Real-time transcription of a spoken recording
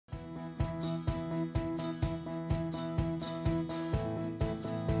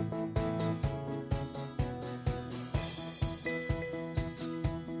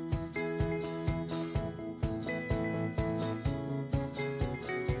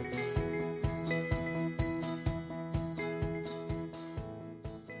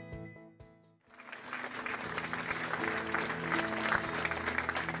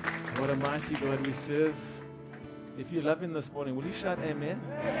What a mighty God we serve. If you love Him this morning, will you shout amen?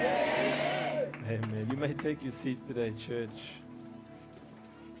 Amen. You may take your seats today, church.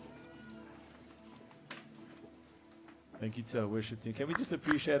 Thank you to our worship team. Can we just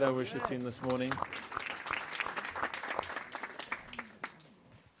appreciate our worship team this morning?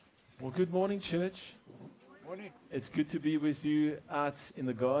 Well, good morning, church. Morning. It's good to be with you out in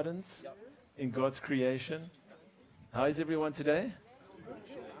the gardens, in God's creation. How is everyone today?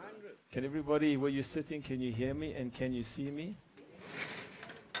 Can everybody, where you're sitting, can you hear me and can you see me?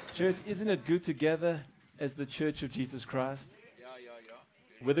 Church, isn't it good to gather as the Church of Jesus Christ?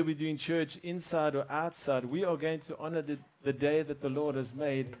 Whether we're doing church inside or outside, we are going to honor the day that the Lord has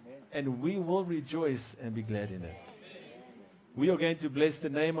made, and we will rejoice and be glad in it. We are going to bless the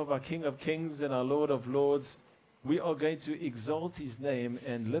name of our King of Kings and our Lord of Lords. We are going to exalt His name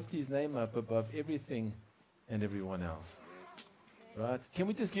and lift His name up above everything and everyone else. Right? Can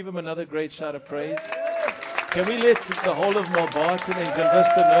we just give Him another great shout of praise? Can we let the whole of Marbarton and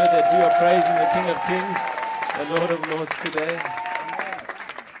Glenvista know that we are praising the King of Kings and Lord of Lords today?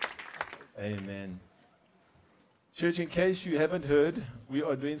 Amen. Church, in case you haven't heard, we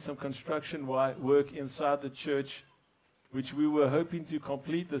are doing some construction work inside the church, which we were hoping to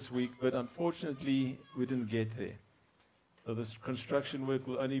complete this week, but unfortunately we didn't get there. So this construction work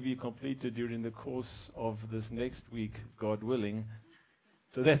will only be completed during the course of this next week, God willing.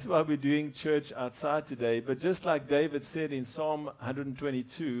 So that's why we're doing church outside today. But just like David said in Psalm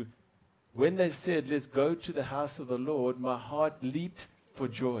 122, when they said, let's go to the house of the Lord, my heart leaped for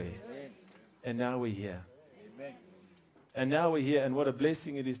joy. Amen. And now we're here. Amen. And now we're here, and what a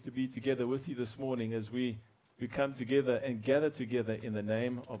blessing it is to be together with you this morning as we come together and gather together in the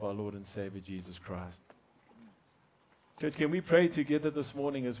name of our Lord and Savior, Jesus Christ. Church, can we pray together this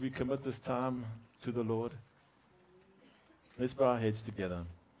morning as we commit this time to the Lord? Let's bow our heads together.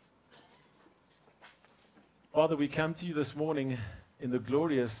 Father, we come to you this morning in the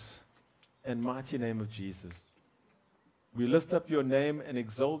glorious and mighty name of Jesus. We lift up your name and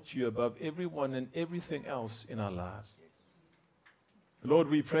exalt you above everyone and everything else in our lives. Lord,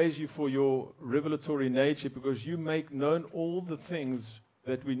 we praise you for your revelatory nature because you make known all the things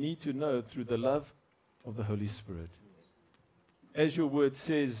that we need to know through the love of the Holy Spirit. As your word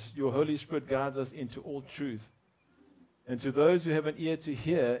says, your Holy Spirit guides us into all truth. And to those who have an ear to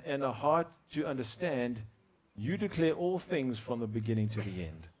hear and a heart to understand, you declare all things from the beginning to the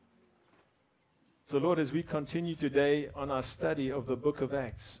end. So, Lord, as we continue today on our study of the book of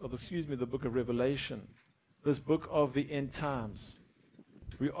Acts, the book of Revelation, this book of the end times,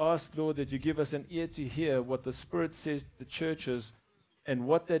 we ask, Lord, that you give us an ear to hear what the Spirit says to the churches and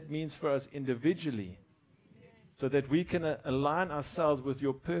what that means for us individually, so that we can align ourselves with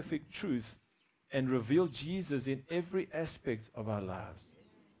your perfect truth and reveal Jesus in every aspect of our lives.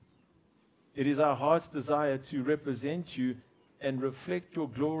 It is our heart's desire to represent you and reflect your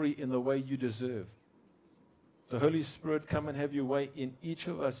glory in the way you deserve. So, Holy Spirit, come and have your way in each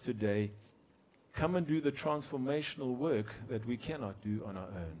of us today. Come and do the transformational work that we cannot do on our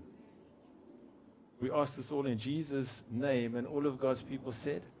own. We ask this all in Jesus' name, and all of God's people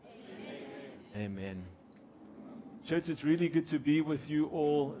said, Amen. Amen. Church, it's really good to be with you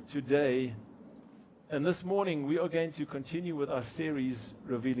all today. And this morning, we are going to continue with our series,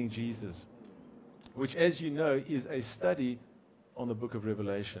 Revealing Jesus, which, as you know, is a study on the book of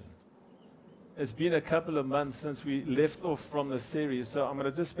Revelation. It's been a couple of months since we left off from the series, so I'm going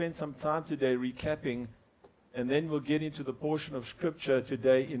to just spend some time today recapping, and then we'll get into the portion of Scripture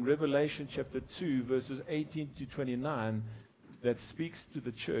today in Revelation chapter 2, verses 18 to 29, that speaks to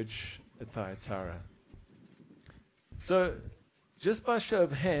the church at Thyatira. So, just by show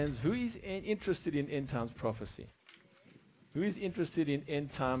of hands, who is interested in end times prophecy? Who is interested in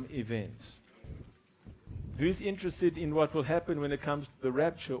end time events? Who is interested in what will happen when it comes to the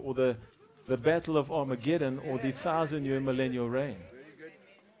rapture or the battle of Armageddon or the 1,000-year millennial reign?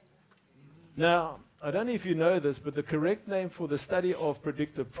 Now, I don't know if you know this, but the correct name for the study of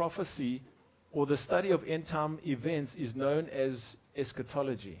predictive prophecy or the study of end time events is known as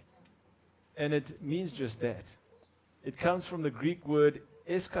eschatology. And it means just that. It comes from the Greek word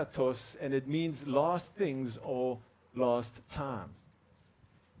eschatos, and it means last things or last times.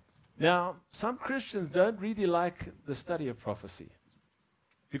 Now, some Christians don't really like the study of prophecy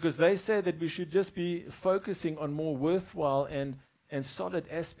because they say that we should just be focusing on more worthwhile and solid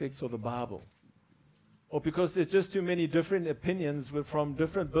aspects of the Bible. Or because there's just too many different opinions from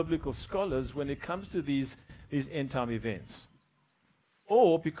different biblical scholars when it comes to these end time events.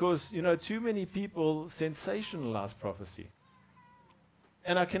 Or because, too many people sensationalize prophecy.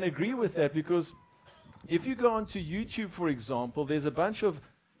 And I can agree with that because if you go onto YouTube, for example, there's a bunch of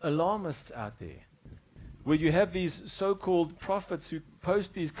alarmists out there, where you have these so-called prophets who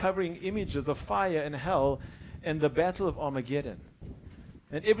post these covering images of fire and hell and the battle of Armageddon.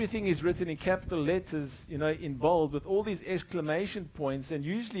 And everything is written in capital letters, in bold, with all these exclamation points, and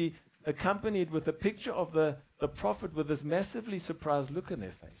usually accompanied with a picture of the prophet with this massively surprised look on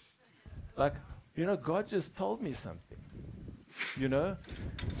their face. Like, God just told me something.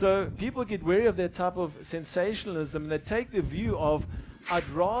 So people get wary of that type of sensationalism. They take the view of, I'd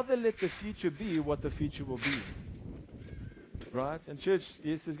rather let the future be what the future will be. Right? And church,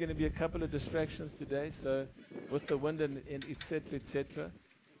 yes, there's going to be a couple of distractions today, so with the wind and et cetera, et cetera.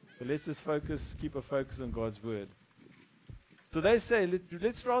 But let's just keep a focus on God's word. So they say,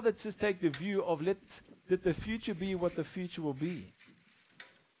 let's rather just take the view of let the future be what the future will be.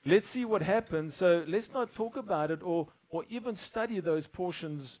 Let's see what happens, so let's not talk about it or even study those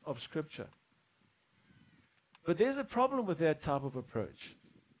portions of Scripture. But there's a problem with that type of approach.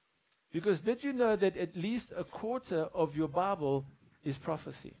 Because did you know that at least a quarter of your Bible is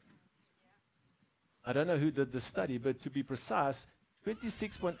prophecy? I don't know who did the study, but to be precise,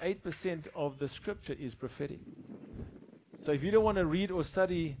 26.8% of the Scripture is prophetic. So if you don't want to read or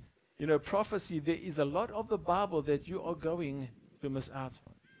study, prophecy, there is a lot of the Bible that you are going to miss out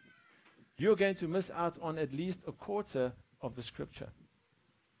on. You're going to miss out on at least a quarter of the Scripture.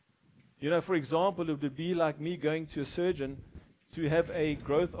 For example, it would be like me going to a surgeon to have a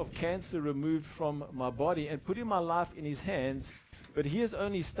growth of cancer removed from my body and putting my life in his hands, but he has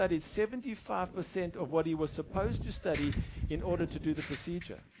only studied 75% of what he was supposed to study in order to do the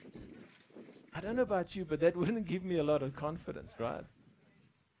procedure. I don't know about you, but that wouldn't give me a lot of confidence, right?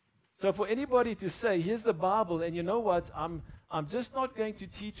 So for anybody to say, here's the Bible, and you know what, I'm just not going to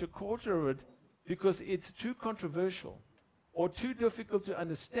teach a quarter of it because it's too controversial or too difficult to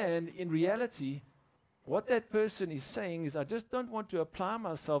understand, in reality, what that person is saying is, I just don't want to apply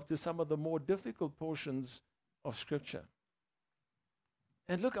myself to some of the more difficult portions of Scripture.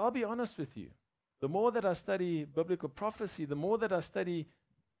 And look, I'll be honest with you. The more that I study biblical prophecy, the more that I study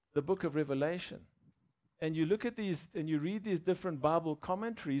the book of Revelation, and you look at these and you read these different Bible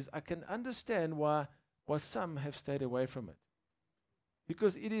commentaries, I can understand why some have stayed away from it.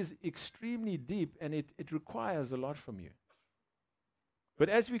 Because it is extremely deep and it requires a lot from you. But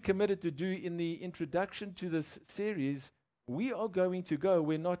as we committed to do in the introduction to this series, we are going to go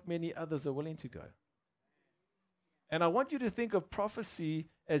where not many others are willing to go. And I want you to think of prophecy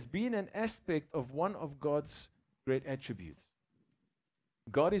as being an aspect of one of God's great attributes.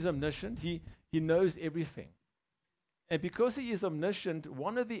 God is omniscient. He knows everything. And because he is omniscient,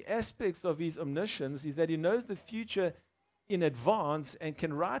 one of the aspects of his omniscience is that he knows the future in advance and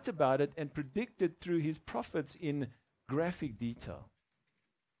can write about it and predict it through his prophets in graphic detail.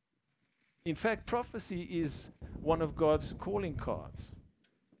 In fact, prophecy is one of God's calling cards.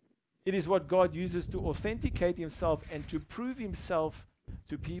 It is what God uses to authenticate himself and to prove himself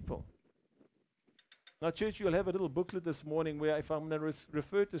to people. Now, church, you'll have a little booklet this morning where if I'm going to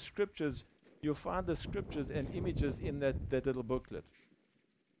refer to scriptures, you'll find the scriptures and images in that little booklet.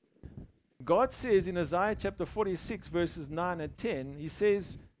 God says in Isaiah chapter 46, verses 9 and 10, he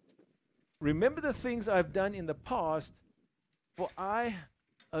says, remember the things I've done in the past, for I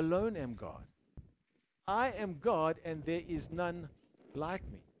alone am God. I am God, and there is none like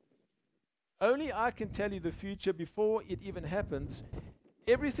me. Only I can tell you the future before it even happens.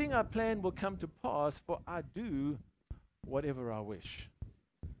 Everything I plan will come to pass, for I do whatever I wish.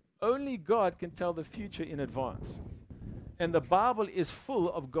 Only God can tell the future in advance. And the Bible is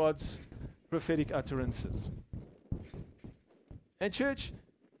full of God's prophetic utterances. And church,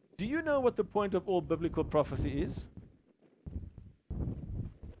 do you know what the point of all biblical prophecy is?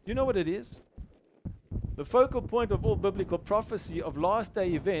 Do you know what it is? The focal point of all biblical prophecy of last day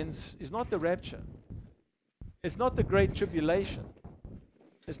events is not the rapture. It's not the Great Tribulation.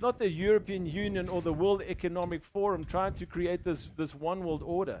 It's not the European Union or the World Economic Forum trying to create this one world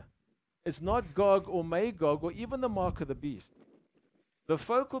order. It's not Gog or Magog or even the mark of the beast. The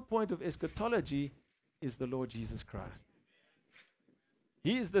focal point of eschatology is the Lord Jesus Christ.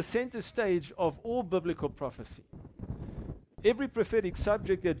 He is the center stage of all biblical prophecy. Every prophetic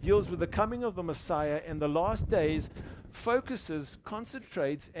subject that deals with the coming of the Messiah and the last days focuses,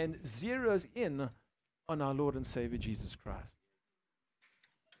 concentrates, and zeroes in on our Lord and Savior Jesus Christ.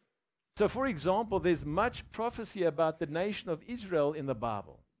 So, for example, there's much prophecy about the nation of Israel in the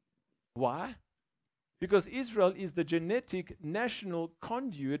Bible. Why? Because Israel is the genetic national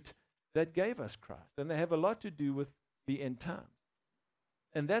conduit that gave us Christ. And they have a lot to do with the end times.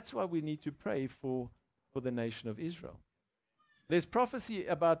 And that's why we need to pray for the nation of Israel. There's prophecy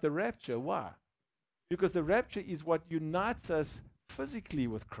about the rapture. Why? Because the rapture is what unites us physically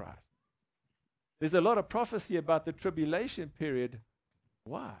with Christ. There's a lot of prophecy about the tribulation period.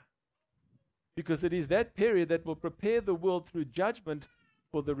 Why? Because it is that period that will prepare the world through judgment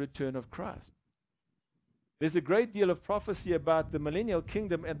for the return of Christ. There's a great deal of prophecy about the millennial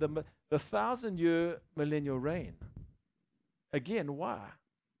kingdom and the 1,000-year millennial reign. Again, why?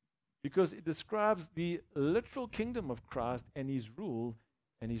 Because it describes the literal kingdom of Christ and his rule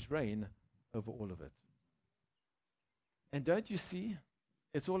and his reign over all of it. And don't you see?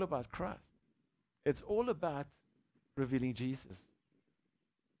 It's all about Christ. It's all about revealing Jesus.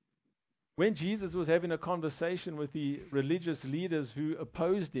 When Jesus was having a conversation with the religious leaders who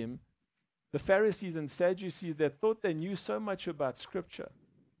opposed him, the Pharisees and Sadducees that thought they knew so much about Scripture,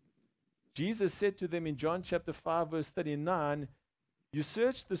 Jesus said to them in John chapter 5, verse 39, you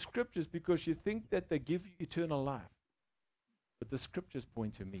search the Scriptures because you think that they give you eternal life. But the Scriptures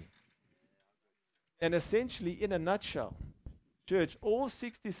point to me. And essentially, in a nutshell, church, all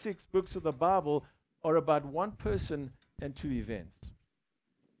 66 books of the Bible are about one person and two events.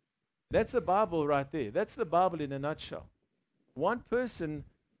 That's the Bible right there. That's the Bible in a nutshell. One person,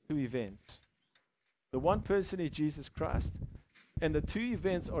 two events. The one person is Jesus Christ, and the two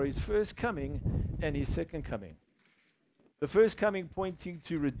events are his first coming and his second coming. The first coming pointing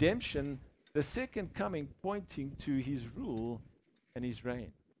to redemption, the second coming pointing to his rule and his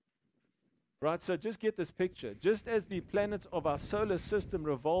reign. Right, so just get this picture. Just as the planets of our solar system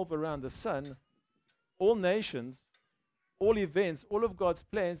revolve around the sun, all nations, all events, all of God's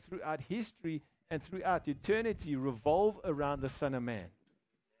plans throughout history and throughout eternity revolve around the Son of Man.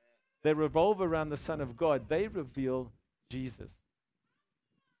 They revolve around the Son of God. They reveal Jesus.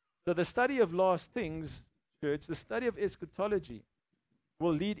 So the study of last things, church, the study of eschatology,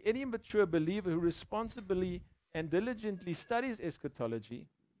 will lead any mature believer who responsibly and diligently studies eschatology.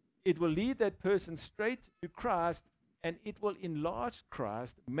 It will lead that person straight to Christ, and it will enlarge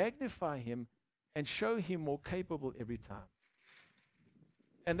Christ, magnify him, and show him more capable every time.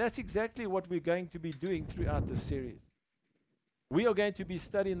 And that's exactly what we're going to be doing throughout this series. We are going to be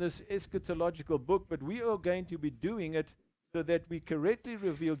studying this eschatological book, but we are going to be doing it so that we correctly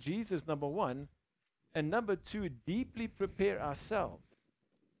reveal Jesus, number one, and number two, deeply prepare ourselves,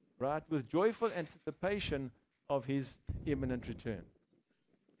 right, with joyful anticipation of his imminent return.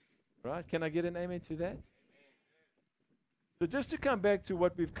 Right? Can I get an amen to that? So just to come back to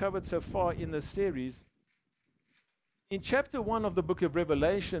what we've covered so far in this series, in chapter 1 of the book of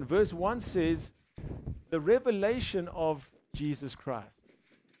Revelation, verse 1 says, the revelation of Jesus Christ.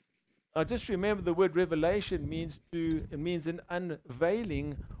 Now just remember the word revelation means an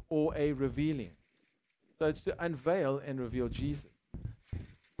unveiling or a revealing. So it's to unveil and reveal Jesus,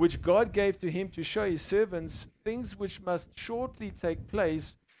 which God gave to him to show his servants things which must shortly take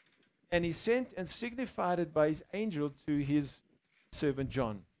place. And he sent and signified it by his angel to his servant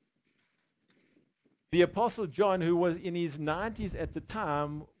John. The Apostle John, who was in his 90s at the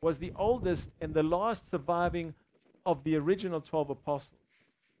time, was the oldest and the last surviving of the original 12 apostles.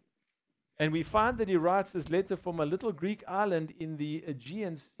 And we find that he writes this letter from a little Greek island in the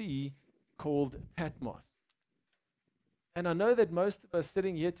Aegean Sea called Patmos. And I know that most of us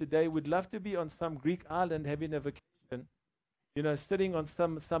sitting here today would love to be on some Greek island having a vacation, you know, sitting on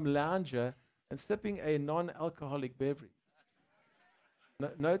some lounger and sipping a non-alcoholic beverage.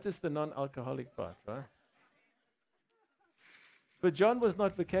 Notice the non-alcoholic part, right? But John was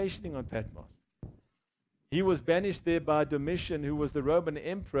not vacationing on Patmos. He was banished there by Domitian, who was the Roman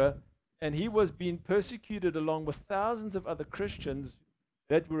emperor, and he was being persecuted along with thousands of other Christians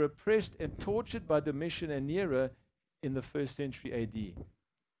that were oppressed and tortured by Domitian and Nero in the 1st century AD.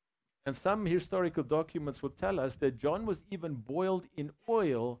 And some historical documents will tell us that John was even boiled in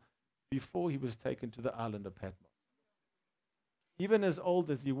oil before he was taken to the island of Patmos. Even as old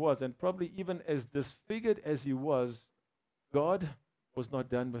as he was, and probably even as disfigured as he was, God was not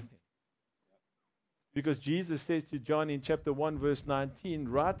done with him. Because Jesus says to John in chapter 1, verse 19,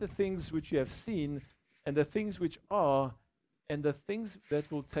 write the things which you have seen, and the things which are, and the things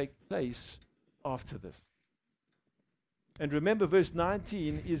that will take place after this. And remember, verse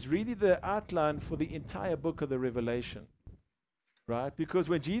 19 is really the outline for the entire book of the Revelation, right? Because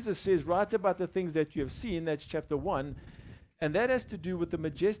when Jesus says, write about the things that you have seen, that's chapter 1, and that has to do with the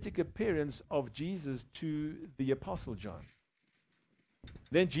majestic appearance of Jesus to the Apostle John.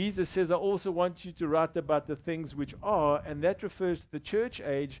 Then Jesus says, I also want you to write about the things which are, and that refers to the church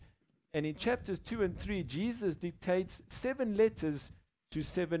age. And in chapters 2 and 3, Jesus dictates 7 letters to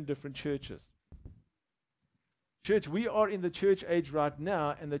 7 different churches. Church, we are in the church age right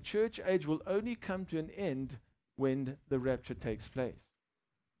now, and the church age will only come to an end when the rapture takes place.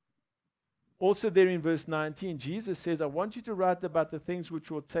 Also there in verse 19, Jesus says, I want you to write about the things which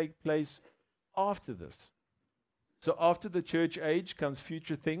will take place after this. So after the church age comes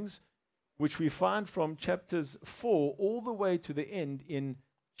future things, which we find from chapters 4 all the way to the end in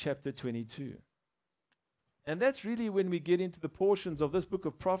chapter 22. And that's really when we get into the portions of this book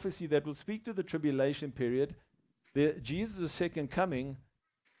of prophecy that will speak to the tribulation period, Jesus' second coming,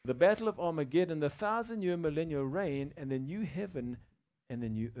 the battle of Armageddon, the 1,000-year millennial reign, and the new heaven and the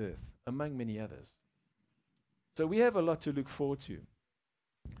new earth, among many others. So we have a lot to look forward to.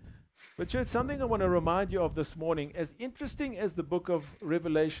 But church, something I want to remind you of this morning, as interesting as the book of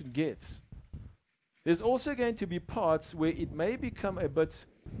Revelation gets, there's also going to be parts where it may become a bit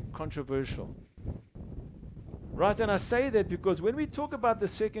controversial. Right, and I say that because when we talk about the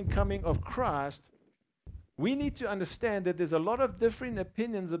second coming of Christ, we need to understand that there's a lot of different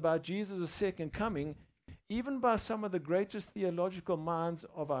opinions about Jesus' second coming, even by some of the greatest theological minds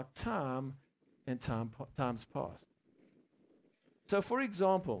of our time and times past. So, for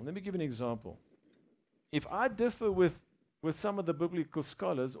example, let me give you an example. If I differ with some of the biblical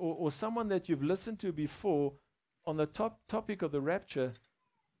scholars or someone that you've listened to before on the topic of the rapture,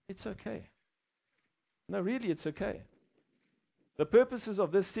 it's okay. No, really, it's okay. The purposes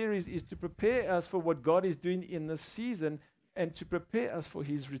of this series is to prepare us for what God is doing in this season and to prepare us for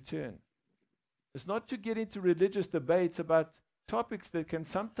His return. It's not to get into religious debates about topics that can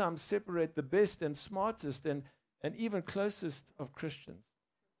sometimes separate the best and smartest and even closest of Christians.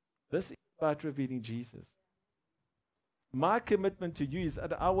 This is about revealing Jesus. My commitment to you is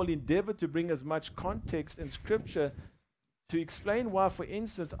that I will endeavor to bring as much context and scripture to explain why, for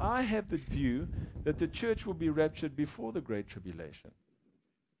instance, I have the view that the church will be raptured before the Great Tribulation.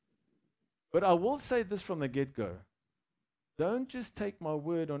 But I will say this from the get-go. Don't just take my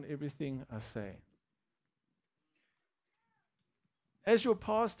word on everything I say. As your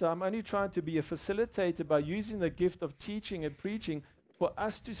pastor, I'm only trying to be a facilitator by using the gift of teaching and preaching for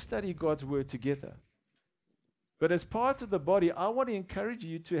us to study God's word together. But as part of the body, I want to encourage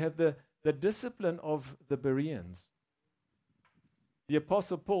you to have the discipline of the Bereans. The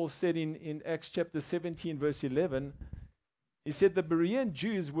Apostle Paul said in Acts chapter 17, verse 11, he said, the Berean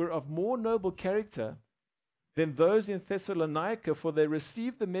Jews were of more noble character than those in Thessalonica, for they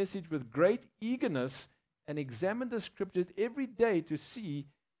received the message with great eagerness and examined the scriptures every day to see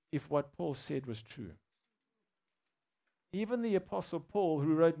if what Paul said was true. Even the Apostle Paul,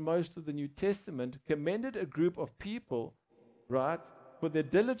 who wrote most of the New Testament, commended a group of people, right, for their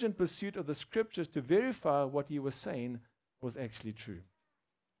diligent pursuit of the scriptures to verify what he was saying was actually true.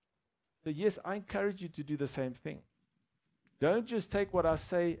 So yes, I encourage you to do the same thing. Don't just take what I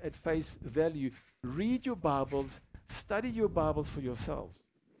say at face value. Read your Bibles, study your Bibles for yourselves.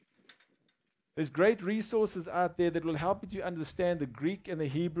 There's great resources out there that will help you to understand the Greek and the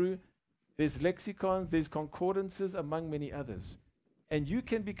Hebrew. There's lexicons, there's concordances, among many others. And you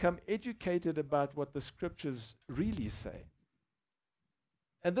can become educated about what the scriptures really say.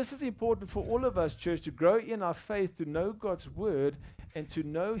 And this is important for all of us, church, to grow in our faith, to know God's word, and to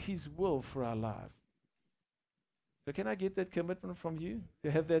know His will for our lives. So can I get that commitment from you,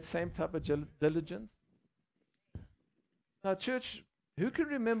 to have that same type of diligence? Now, church, who can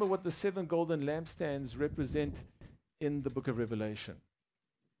remember what the 7 golden lampstands represent in the book of Revelation?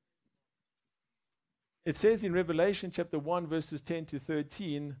 It says in Revelation chapter 1, verses 10 to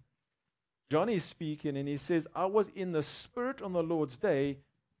 13, John is speaking, and he says, I was in the Spirit on the Lord's day,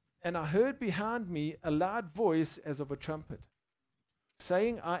 and I heard behind me a loud voice as of a trumpet,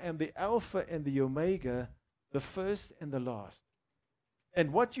 saying, I am the Alpha and the Omega, the first and the last.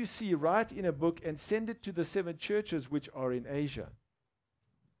 And what you see, write in a book and send it to the 7 churches which are in Asia,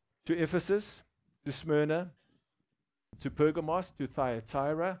 to Ephesus, to Smyrna, to Pergamos, to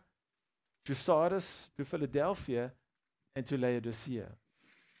Thyatira, to Sardis, to Philadelphia, and to Laodicea.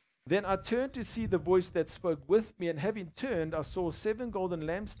 Then I turned to see the voice that spoke with me, and having turned, I saw 7 golden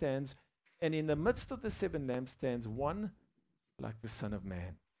lampstands, and in the midst of the 7 lampstands, one like the Son of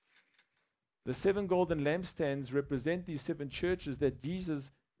Man. The 7 golden lampstands represent these 7 churches that Jesus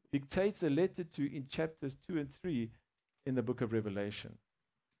dictates a letter to in chapters 2 and 3 in the book of Revelation.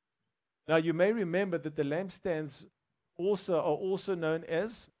 Now, you may remember that the lampstands are also known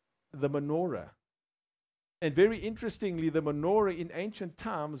as the menorah. And very interestingly, the menorah in ancient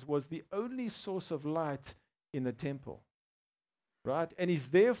times was the only source of light in the temple, right? And is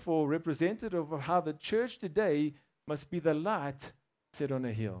therefore representative of how the church today must be the light set on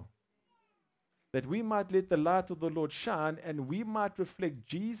a hill. That we might let the light of the Lord shine and we might reflect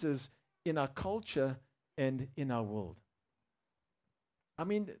Jesus in our culture and in our world. I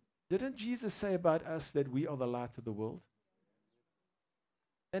mean, didn't Jesus say about us that we are the light of the world?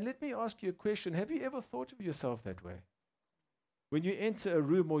 And let me ask you a question. Have you ever thought of yourself that way? When you enter a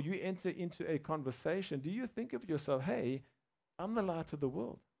room or you enter into a conversation, do you think of yourself, hey, I'm the light of the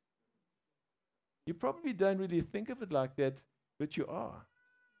world? You probably don't really think of it like that, but you are.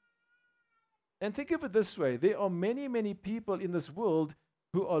 And think of it this way. There are many, many people in this world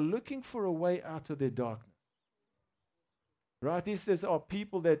who are looking for a way out of their darkness. Right? There are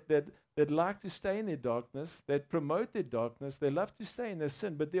people that like to stay in their darkness, that promote their darkness, they love to stay in their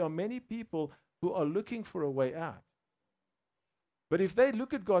sin, but there are many people who are looking for a way out. But if they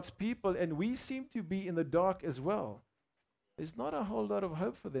look at God's people and we seem to be in the dark as well, there's not a whole lot of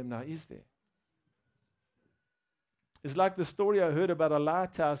hope for them now, is there? It's like the story I heard about a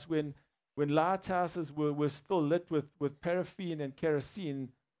lighthouse when lighthouses were still lit with paraffin and kerosene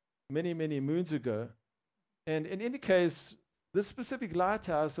many, many moons ago. And in any case, this specific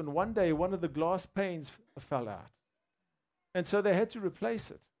lighthouse, on one day, one of the glass panes fell out. And so they had to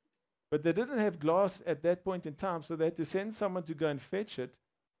replace it. But they didn't have glass at that point in time, so they had to send someone to go and fetch it,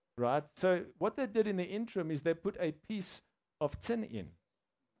 right? So what they did in the interim is they put a piece of tin in.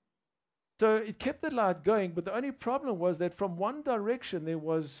 So it kept the light going, but the only problem was that from one direction there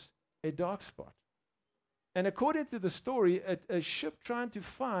was a dark spot. And according to the story, a ship trying to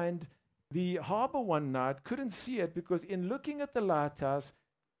find the harbor one night couldn't see it because in looking at the lighthouse,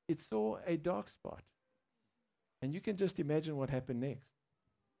 it saw a dark spot. And you can just imagine what happened next.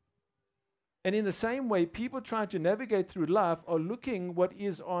 And in the same way, people trying to navigate through life are looking what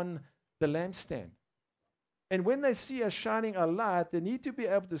is on the lampstand. And when they see us shining a light, they need to be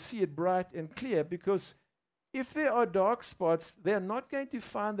able to see it bright and clear, because if there are dark spots, they're not going to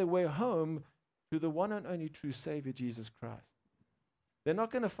find their way home to the one and only true Savior, Jesus Christ. They're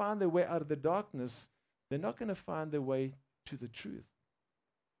not going to find their way out of the darkness. They're not going to find their way to the truth.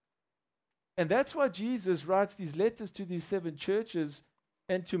 And that's why Jesus writes these letters to these 7 churches,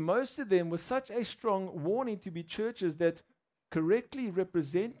 and to most of them with such a strong warning to be churches that correctly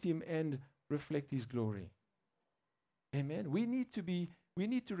represent Him and reflect His glory. Amen. We need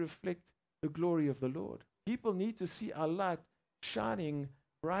to reflect the glory of the Lord. People need to see our light shining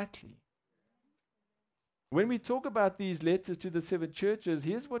brightly. When we talk about these letters to the 7 churches,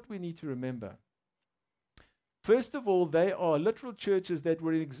 here's what we need to remember. First of all, they are literal churches that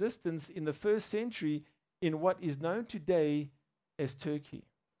were in existence in the first century in what is known today as Turkey.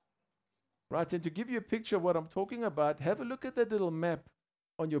 Right, and to give you a picture of what I'm talking about, have a look at that little map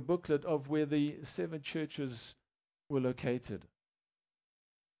on your booklet of where the 7 churches were located.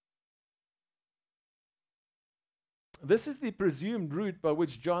 This is the presumed route by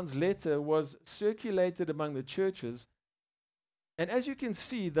which John's letter was circulated among the churches. And as you can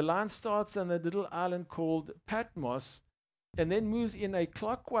see, the line starts on a little island called Patmos and then moves in a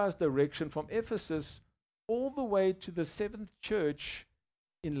clockwise direction from Ephesus all the way to the 7th church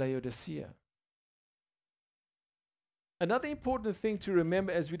in Laodicea. Another important thing to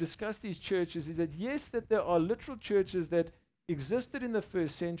remember as we discuss these churches is that yes, that there are literal churches that existed in the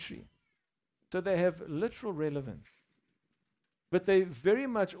first century. So they have literal relevance. But they very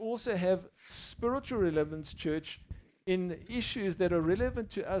much also have spiritual relevance, church, in issues that are relevant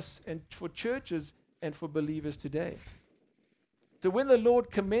to us and for churches and for believers today. So when the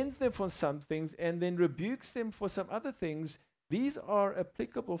Lord commends them for some things and then rebukes them for some other things, these are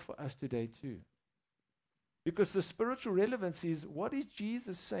applicable for us today too. Because the spiritual relevance is, what is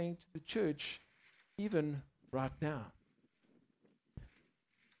Jesus saying to the church even right now?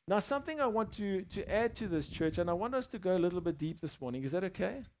 Now, something I want to add to this, church, and I want us to go a little bit deep this morning. Is that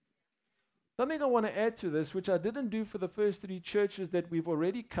okay? Something I want to add to this, which I didn't do for the first 3 churches that we've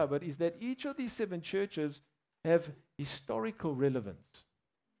already covered, is that each of these 7 churches have historical relevance.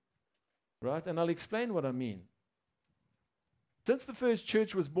 Right? And I'll explain what I mean. Since the first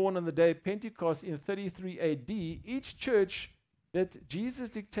church was born on the day of Pentecost in 33 AD, each church that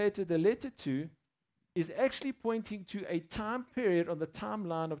Jesus dictated a letter to is actually pointing to a time period on the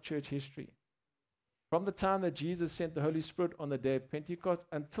timeline of church history. From the time that Jesus sent the Holy Spirit on the day of Pentecost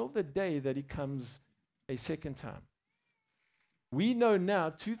until the day that He comes a second time. We know now,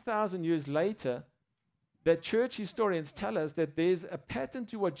 2,000 years later, that church historians tell us that there's a pattern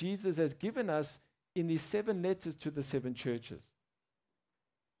to what Jesus has given us in these 7 letters to the 7 churches.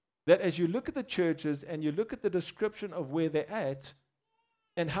 That as you look at the churches and you look at the description of where they're at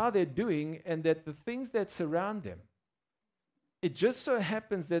and how they're doing, and that the things that surround them, it just so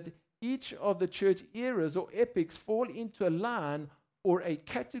happens that each of the church eras or epochs fall into a line or a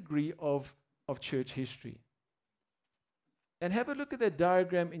category of church history. And have a look at that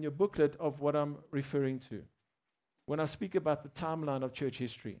diagram in your booklet of what I'm referring to when I speak about the timeline of church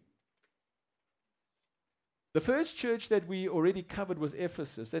history. The first church that we already covered was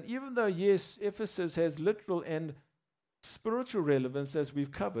Ephesus. And even though, yes, Ephesus has literal and spiritual relevance, as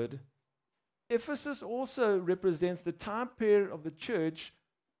we've covered, Ephesus also represents the time period of the church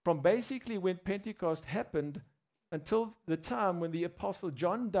from basically when Pentecost happened until the time when the Apostle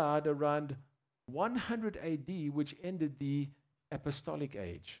John died around 100 AD, which ended the apostolic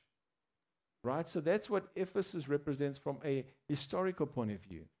age. Right? So that's what Ephesus represents from a historical point of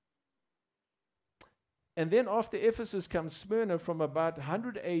view. And then after Ephesus comes Smyrna from about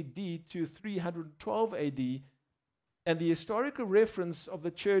 100 AD to 312 AD. And the historical reference of the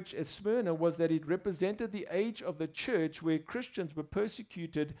church at Smyrna was that it represented the age of the church where Christians were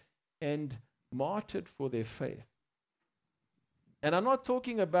persecuted and martyred for their faith. And I'm not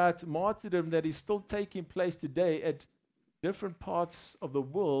talking about martyrdom that is still taking place today at different parts of the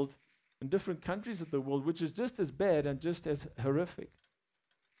world, in different countries of the world, which is just as bad and just as horrific.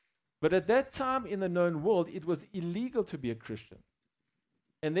 But at that time in the known world, it was illegal to be a Christian.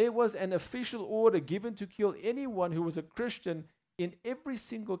 And there was an official order given to kill anyone who was a Christian in every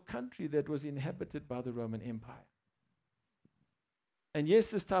single country that was inhabited by the Roman Empire. And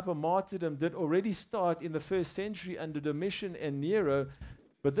yes, this type of martyrdom did already start in the first century under Domitian and Nero,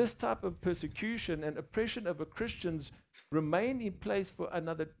 but this type of persecution and oppression over Christians remained in place for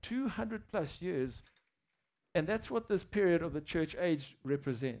another 200 plus years. And that's what this period of the church age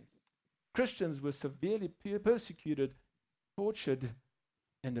represents. Christians were severely persecuted, tortured,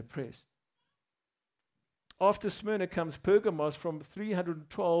 and oppressed. After Smyrna comes Pergamos from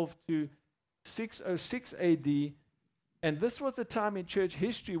 312 to 606 AD, and this was a time in church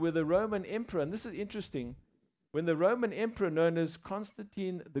history where the Roman emperor, and this is interesting, when the Roman emperor known as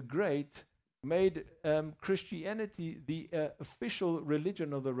Constantine the Great made Christianity the official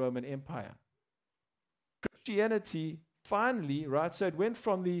religion of the Roman Empire. Christianity finally, right, so it went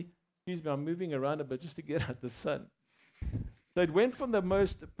from the, excuse me, I'm moving around a bit just to get out the sun. So it went from the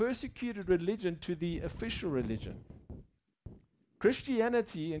most persecuted religion to the official religion.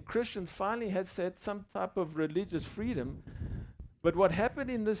 Christianity and Christians finally had some type of religious freedom. But what happened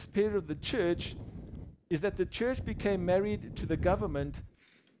in this period of the church is that the church became married to the government,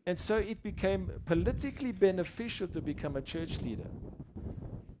 and so it became politically beneficial to become a church leader.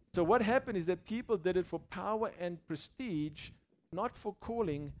 So what happened is that people did it for power and prestige, not for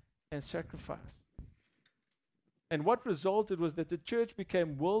calling and sacrifice. And what resulted was that the church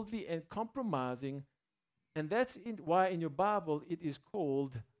became worldly and compromising, and that's why in your Bible it is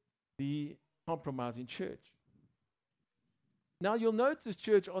called the compromising church. Now you'll notice,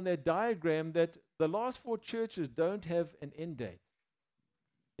 church, on that diagram that the last four churches don't have an end date.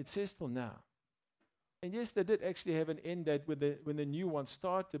 It says till now. And yes, they did actually have an end date when the new one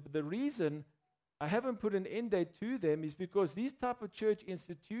started, but the reason I haven't put an end date to them is because these type of church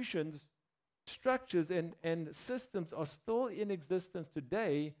institutions, structures and systems are still in existence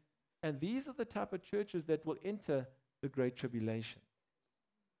today, and these are the type of churches that will enter the Great Tribulation.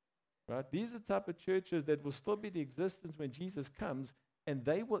 Right? These are the type of churches that will still be in existence when Jesus comes, and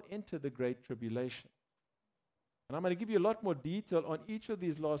they will enter the Great Tribulation. And I'm going to give you a lot more detail on each of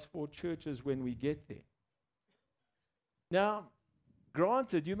these last four churches when we get there. Now,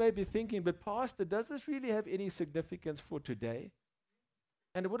 granted, you may be thinking, but Pastor, does this really have any significance for today?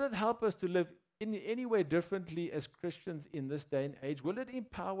 And would it help us to live in any way differently as Christians in this day and age? Will it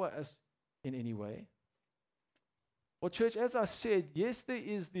empower us in any way? Well, church, as I said, yes, there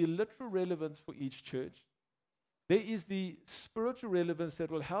is the literal relevance for each church. There is the spiritual relevance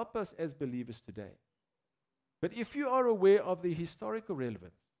that will help us as believers today. But if you are aware of the historical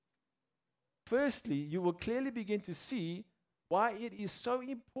relevance, firstly, you will clearly begin to see why it is so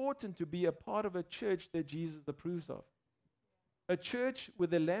important to be a part of a church that Jesus approves of. A church where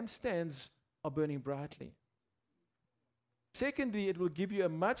the lampstands are burning brightly. Secondly, it will give you a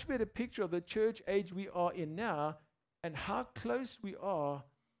much better picture of the church age we are in now and how close we are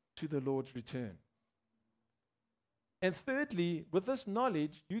to the Lord's return. And thirdly, with this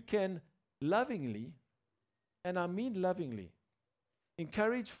knowledge, you can lovingly, and I mean lovingly,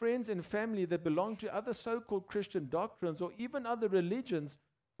 encourage friends and family that belong to other so-called Christian doctrines or even other religions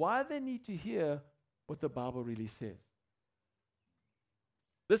why they need to hear what the Bible really says.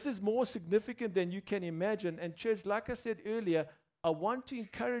 This is more significant than you can imagine. And church, like I said earlier, I want to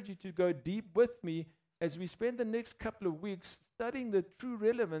encourage you to go deep with me as we spend the next couple of weeks studying the true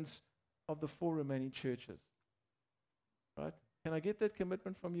relevance of the four remaining churches. Right? Can I get that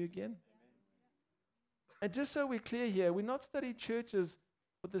commitment from you again? And just so we're clear here, we're not studying churches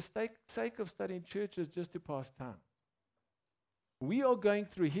for the sake of studying churches just to pass time. We are going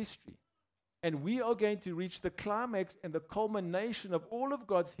through history, and we are going to reach the climax and the culmination of all of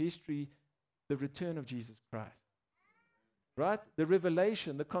God's history, the return of Jesus Christ. Right? The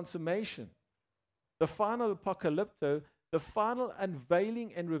revelation, the consummation, the final apocalypto, the final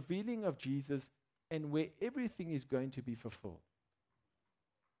unveiling and revealing of Jesus, and where everything is going to be fulfilled.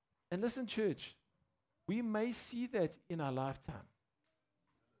 And listen, church, we may see that in our lifetime.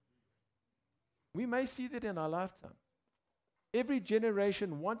 We may see that in our lifetime. Every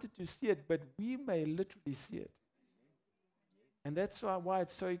generation wanted to see it, but we may literally see it. And that's why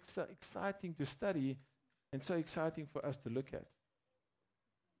it's so exciting to study and so exciting for us to look at.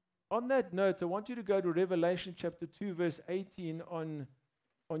 On that note, I want you to go to Revelation chapter 2, verse 18 on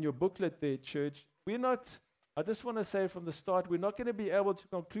your booklet there, church. I just want to say from the start, we're not going to be able to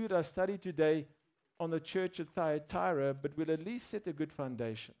conclude our study today on the church at Thyatira, but we'll at least set a good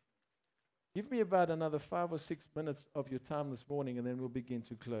foundation. Give me about another 5 or 6 minutes of your time this morning, and then we'll begin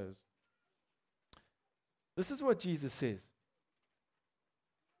to close. This is what Jesus says.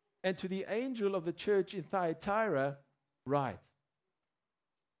 And to the angel of the church in Thyatira, write,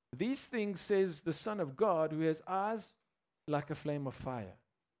 these things says the Son of God, who has eyes like a flame of fire,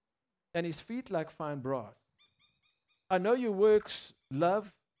 and his feet like fine brass. I know your works,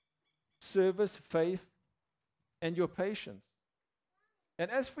 love, service, faith, and your patience. And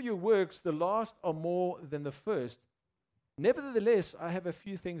as for your works, the last are more than the first. Nevertheless, I have a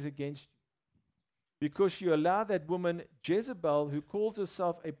few things against you, because you allow that woman Jezebel, who calls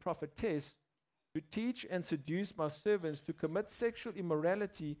herself a prophetess, to teach and seduce my servants to commit sexual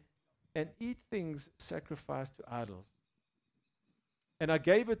immorality and eat things sacrificed to idols. And I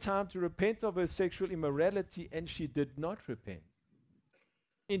gave her time to repent of her sexual immorality, and she did not repent.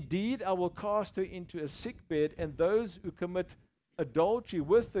 Indeed, I will cast her into a sickbed, and those who commit adultery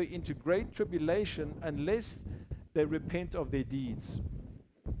with her into great tribulation, unless they repent of their deeds.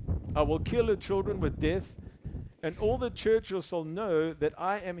 I will kill her children with death, and all the churches shall know that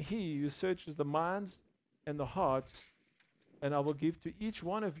I am he who searches the minds and the hearts, and I will give to each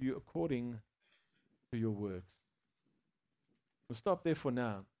one of you according to your works. We'll stop there for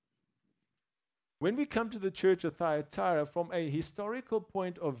now. When we come to the church of Thyatira, from a historical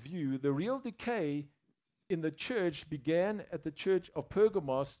point of view, the real decay in the church began at the church of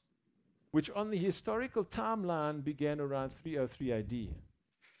Pergamos, which on the historical timeline began around 303 AD.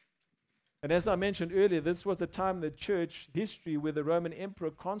 And as I mentioned earlier, this was the time in the church history where the Roman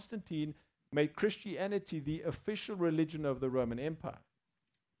Emperor Constantine made Christianity the official religion of the Roman Empire.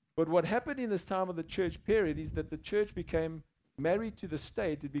 But what happened in this time of the church period is that the church became married to the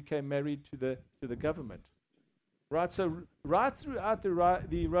state, it became married to the government. Right? So right throughout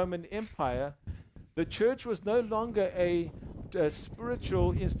the Roman Empire, the church was no longer a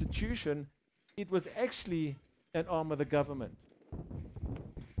spiritual institution, it was actually an arm of the government.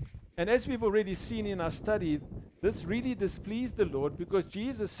 And as we've already seen in our study, this really displeased the Lord, because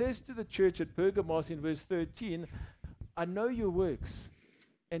Jesus says to the church at Pergamos in verse 13, I know your works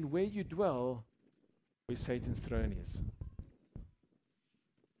and where you dwell, where Satan's throne is.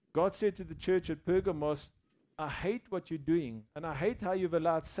 God said to the church at Pergamos, I hate what you're doing, and I hate how you've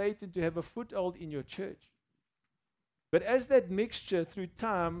allowed Satan to have a foothold in your church. But as that mixture through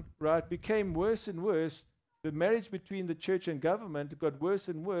time, right, became worse and worse, the marriage between the church and government got worse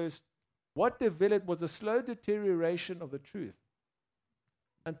and worse. What developed was a slow deterioration of the truth.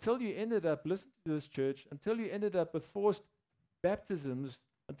 Until you ended up, listen to this church, until you ended up with forced baptisms,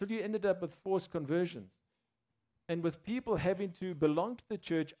 until you ended up with forced conversions, and with people having to belong to the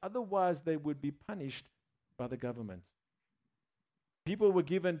church, otherwise they would be punished by the government. People were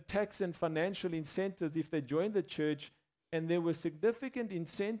given tax and financial incentives if they joined the church, and there were significant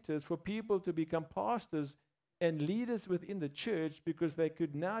incentives for people to become pastors and leaders within the church, because they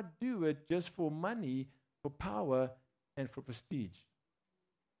could now do it just for money, for power, and for prestige.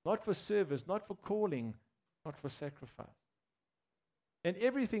 Not for service, not for calling, not for sacrifice. And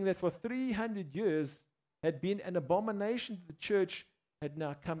everything that for 300 years had been an abomination to the church had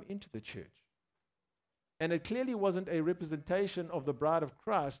now come into the church. And it clearly wasn't a representation of the bride of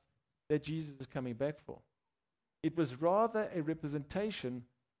Christ that Jesus is coming back for. It was rather a representation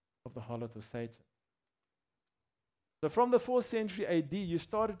of the harlot of Satan. So from the 4th century AD, you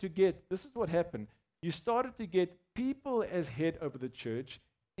started to get, this is what happened, you started to get people as head over the church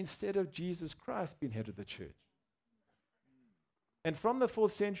instead of Jesus Christ being head of the church. And from the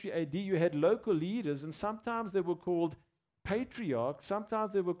 4th century AD, you had local leaders, and sometimes they were called patriarchs,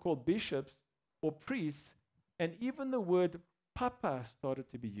 sometimes they were called bishops or priests, and even the word papa started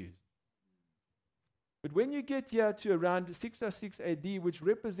to be used. But when you get here to around 606 AD, which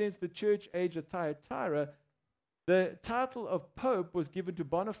represents the church age of Thyatira, the title of Pope was given to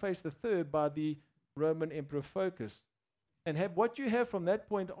Boniface III by the Roman Emperor Phocas. And what you have from that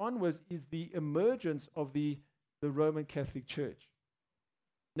point onwards is the emergence of the Roman Catholic Church.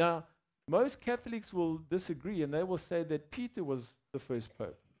 Now, most Catholics will disagree, and they will say that Peter was the first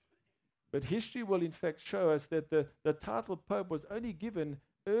pope. But history will in fact show us that the title pope was only given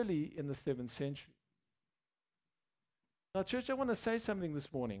early in the 7th century. Now, church, I want to say something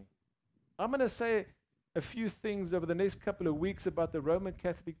this morning. I'm going to say a few things over the next couple of weeks about the Roman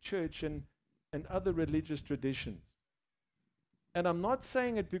Catholic Church and other religious traditions. And I'm not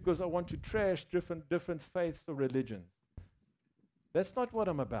saying it because I want to trash different faiths or religions. That's not what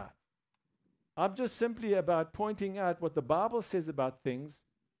I'm about. I'm just simply about pointing out what the Bible says about things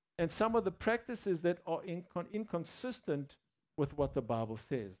and some of the practices that are inconsistent with what the Bible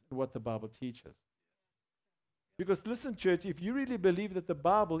says and what the Bible teaches. Because listen, church, if you really believe that the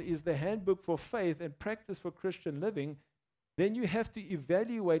Bible is the handbook for faith and practice for Christian living, then you have to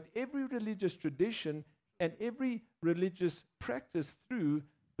evaluate every religious tradition and every religious practice through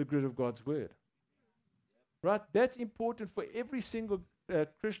the grid of God's Word. Right? That's important for every single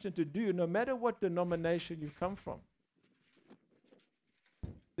Christian to do, no matter what denomination you come from.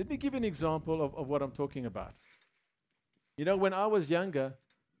 Let me give you an example of what I'm talking about. You know, when I was younger,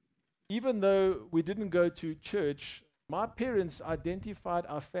 even though we didn't go to church, my parents identified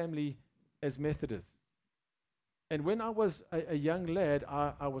our family as Methodists. And when I was a young lad,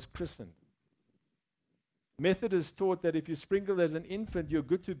 I was christened. Methodists taught that if you sprinkled as an infant, you're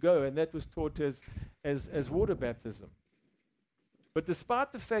good to go, and that was taught as water baptism. But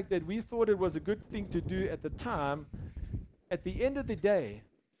despite the fact that we thought it was a good thing to do at the time, at the end of the day,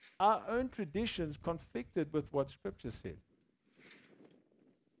 our own traditions conflicted with what Scripture said.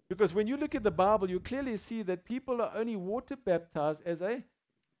 Because when you look at the Bible, you clearly see that people are only water baptized as a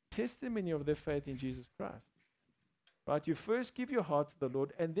testimony of their faith in Jesus Christ. Right? You first give your heart to the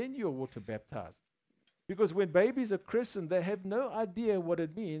Lord, and then you're water baptized. Because when babies are christened, they have no idea what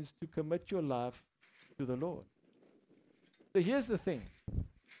it means to commit your life to the Lord. So here's the thing.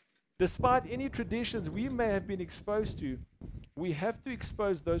 Despite any traditions we may have been exposed to, we have to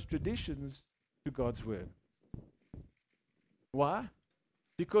expose those traditions to God's Word. Why?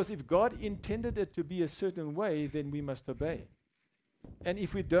 Because if God intended it to be a certain way, then we must obey. And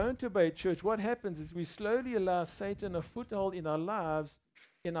if we don't obey, church, what happens is we slowly allow Satan a foothold in our lives,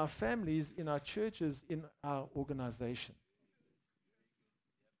 in our families, in our churches, in our organization.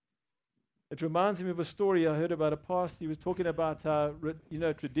 It reminds me of a story I heard about a pastor. He was talking about how,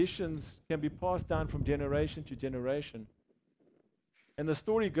 traditions can be passed down from generation to generation. And the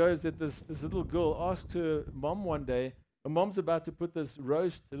story goes that this little girl asked her mom one day, her mom's about to put this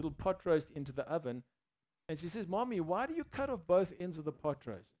roast, a little pot roast, into the oven. And she says, "Mommy, why do you cut off both ends of the pot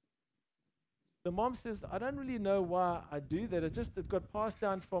roast?" The mom says, "I don't really know why I do that. It got passed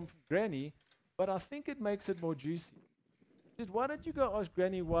down from Granny, but I think it makes it more juicy." She says, "Why don't you go ask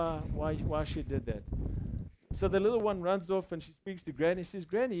Granny why she did that?" So the little one runs off and she speaks to Granny. She says,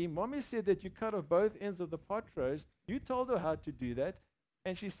 "Granny, Mommy said that you cut off both ends of the pot roast. You told her how to do that,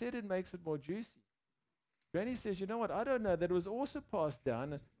 and she said it makes it more juicy." Granny says, "You know what? I don't know. That was also passed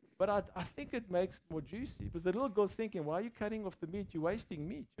down, but I think it makes it more juicy." Because the little girl's thinking, "Why are you cutting off the meat? You're wasting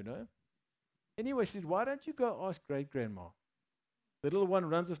meat, you know." Anyway, she says, "Why don't you go ask great-grandma?" The little one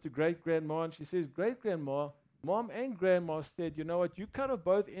runs off to great-grandma, and she says, "Great-grandma, Mom and Grandma said, you know what, you cut off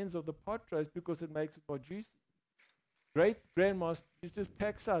both ends of the pot roast because it makes it more juicy." Great-grandma, she just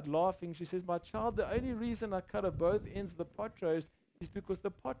packs out laughing. She says, "My child, the only reason I cut off both ends of the pot roast is because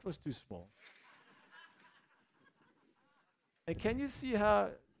the pot was too small." And can you see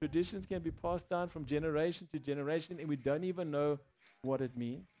how traditions can be passed down from generation to generation and we don't even know what it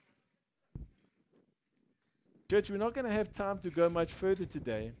means? Church, we're not going to have time to go much further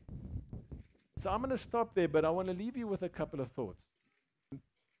today. So I'm going to stop there, but I want to leave you with a couple of thoughts.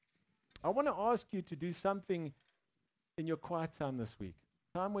 I want to ask you to do something in your quiet time this week,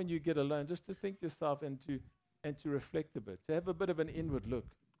 time when you get alone, just to think to yourself and to reflect a bit, to have a bit of an inward look.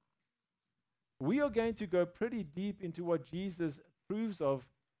 We are going to go pretty deep into what Jesus approves of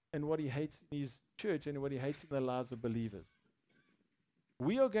and what he hates in his church and what he hates in the lives of believers.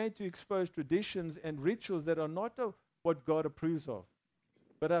 We are going to expose traditions and rituals that are not what God approves of,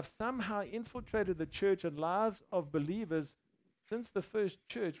 but have somehow infiltrated the church and lives of believers since the first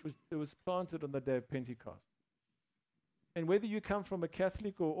church was planted on the day of Pentecost. And whether you come from a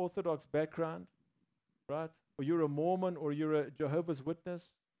Catholic or Orthodox background, right, or you're a Mormon or you're a Jehovah's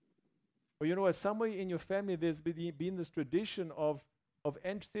Witness, or you know what, somewhere in your family there's been this tradition of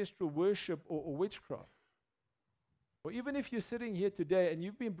ancestral worship or witchcraft. Or even if you're sitting here today and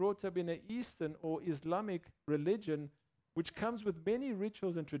you've been brought up in an Eastern or Islamic religion, which comes with many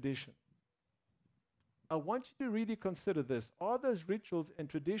rituals and traditions, I want you to really consider this. Are those rituals and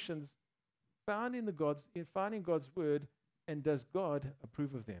traditions found in God's word, and does God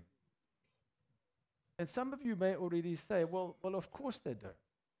approve of them? And some of you may already say, well, of course they do.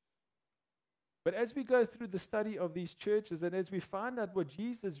 But as we go through the study of these churches, and as we find out what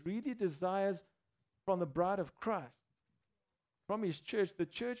Jesus really desires from the bride of Christ, from his church, the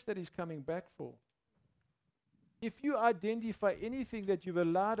church that he's coming back for, if you identify anything that you've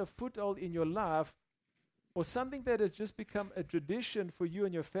allowed a foothold in your life, or something that has just become a tradition for you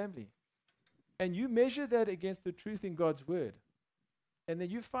and your family, and you measure that against the truth in God's word, and then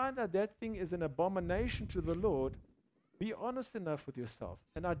you find out that thing is an abomination to the Lord, be honest enough with yourself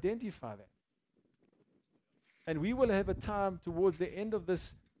and identify that. And we will have a time towards the end of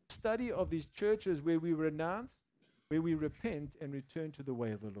this study of these churches where we renounce, where we repent and return to the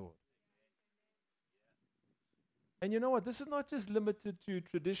way of the Lord. And you know what? This is not just limited to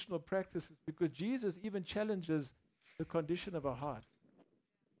traditional practices, because Jesus even challenges the condition of our heart.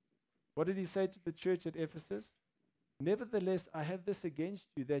 What did he say to the church at Ephesus? Nevertheless, I have this against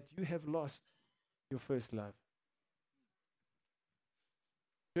you, that you have lost your first love.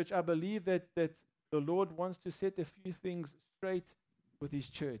 Church, I believe that the Lord wants to set a few things straight with his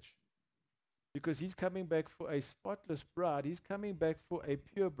church, because he's coming back for a spotless bride. He's coming back for a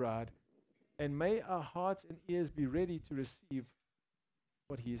pure bride. And may our hearts and ears be ready to receive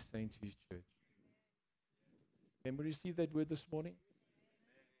what he is saying to his church. Can we receive that word this morning?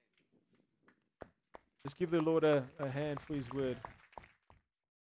 Just give the Lord a hand for his word.